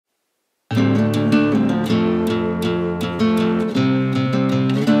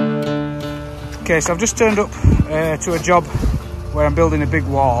Okay, so I've just turned up to a job where I'm building a big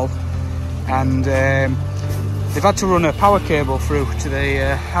wall, and they've had to run a power cable through to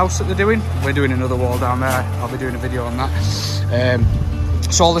the house that they're doing. We're doing another wall down there. I'll be doing a video on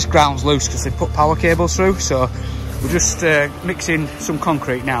that. So all this ground's loose because they've put power cables through. So we're just mixing some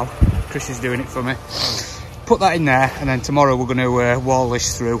concrete now. Chris is doing it for me. Put that in there, and then tomorrow we're going to wall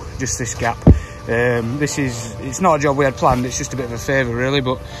this through, just this gap. It's not a job we had planned, it's just a bit of a favour really,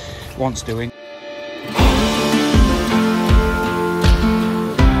 but wants doing.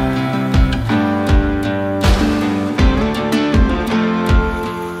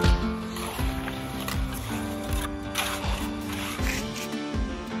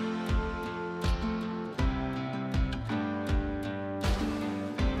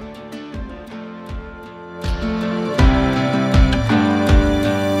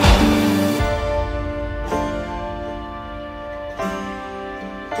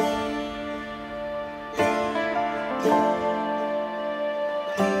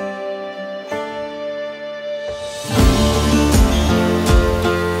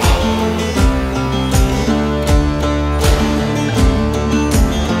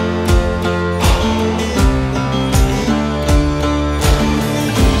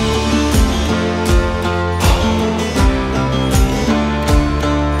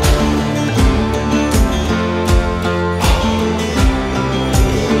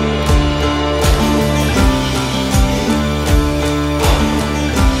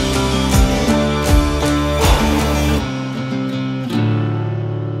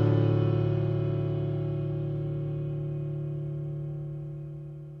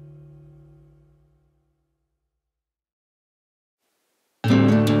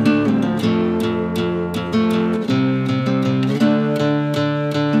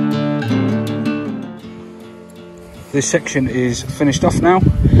 This section is finished off now.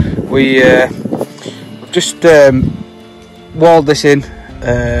 We've just walled this in,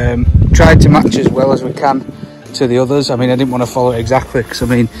 tried to match as well as we can to the others. I mean, I didn't want to follow it exactly because I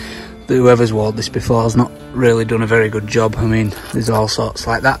mean, whoever's walled this before has not really done a very good job. I mean, there's all sorts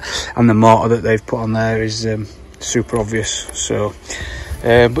like that, and the mortar that they've put on there is super obvious. So,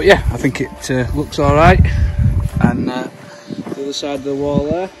 but yeah, I think it looks all right. And the other side of the wall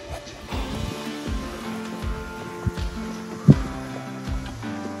there.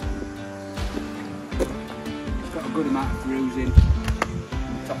 Good amount of bruising,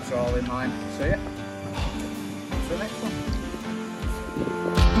 the tops are all in line, so yeah, that's the next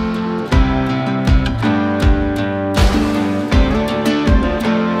one.